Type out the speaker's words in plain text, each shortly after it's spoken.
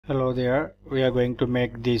Hello there, we are going to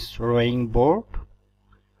make this rowing boat.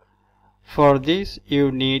 For this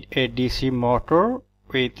you need a DC motor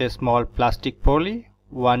with a small plastic pulley,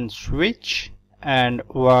 one switch and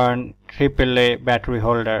one AAA battery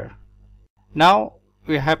holder. Now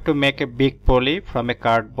we have to make a big pulley from a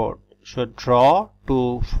cardboard. So draw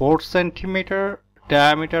two 4 cm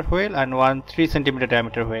diameter wheel and one 3 cm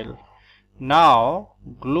diameter wheel. Now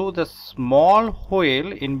glue the small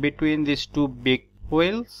wheel in between these two big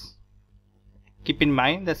wheels. Keep in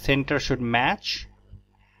mind the center should match,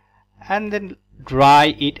 and then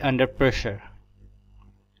dry it under pressure.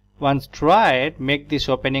 Once dried, make this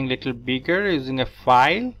opening little bigger using a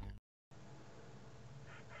file.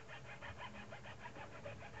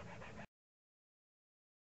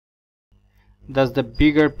 Thus the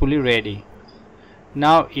bigger pulley ready.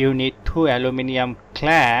 Now you need two aluminium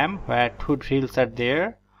clamp where two drills are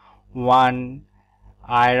there, one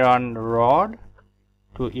iron rod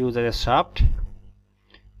to use as a shaft.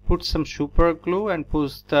 Put some super glue and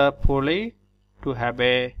push the pulley to have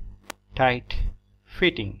a tight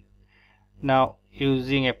fitting. Now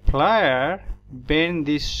using a plier, bend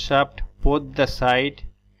this shaft both the side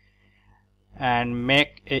and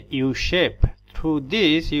make a U shape. Through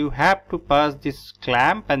this you have to pass this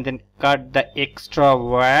clamp and then cut the extra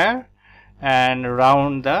wire and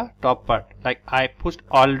round the top part. Like I pushed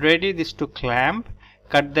already this to clamp,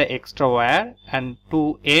 cut the extra wire, and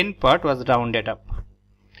two end part was rounded up.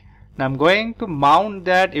 Now I'm going to mount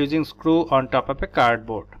that using screw on top of a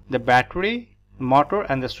cardboard. The battery, motor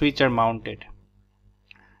and the switch are mounted.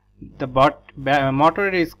 The motor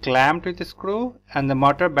is clamped with a screw and the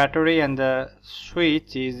motor, battery and the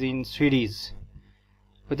switch is in series.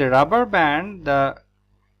 With a rubber band the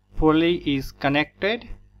pulley is connected.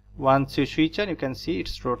 Once you switch on, you can see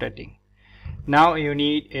it's rotating. Now you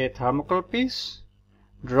need a thermocol piece.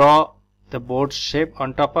 Draw the board shape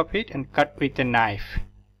on top of it and cut with a knife.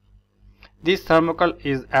 This thermocol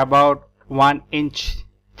is about 1 inch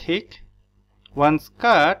thick. Once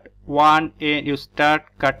cut, one end you start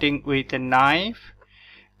cutting with a knife.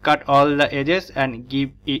 Cut all the edges and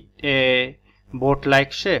give it a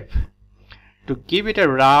boat-like shape. To give it a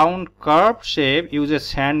round curved shape, use a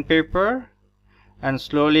sandpaper and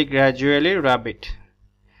slowly gradually rub it.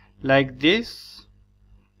 Like this,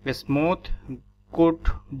 a smooth, good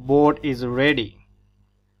board is ready.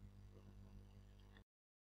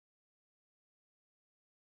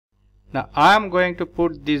 Now I am going to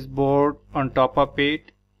put this board on top of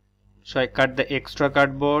it. So I cut the extra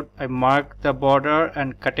cardboard, I mark the border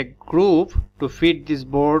and cut a groove to fit this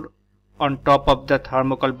board on top of the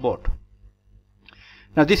thermocol board.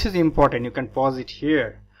 Now this is important, you can pause it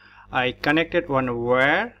here. I connected one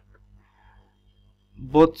wire,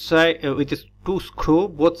 both sides with two screws,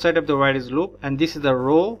 both sides of the wire is loop, and this is the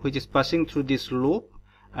row which is passing through this loop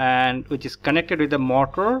and which is connected with the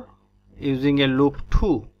motor using a loop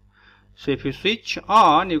 2. So if you switch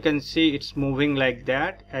on, you can see it's moving like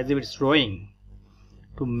that as if it's rowing.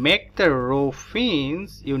 To make the row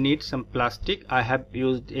fins, you need some plastic. I have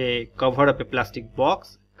used a cover of a plastic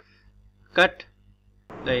box. Cut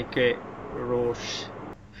like a row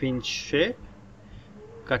fin shape.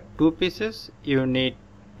 Cut two pieces. You need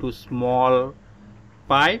two small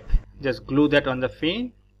pipe. Just glue that on the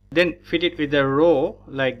fin. Then fit it with a row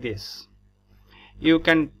like this. You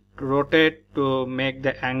can rotate to make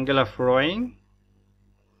the angle of rowing.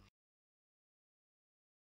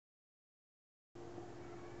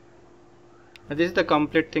 Now this is the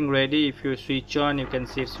complete thing ready. If you switch on, you can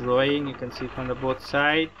see it's rowing. You can see from the both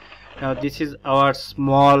sides. Now this is our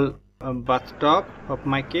small bathtub of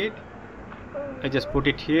my kid. I just put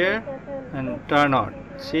it here and turn on.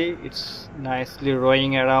 See, it's nicely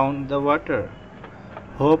rowing around the water.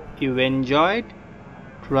 Hope you enjoyed.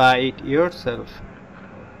 Try it yourself.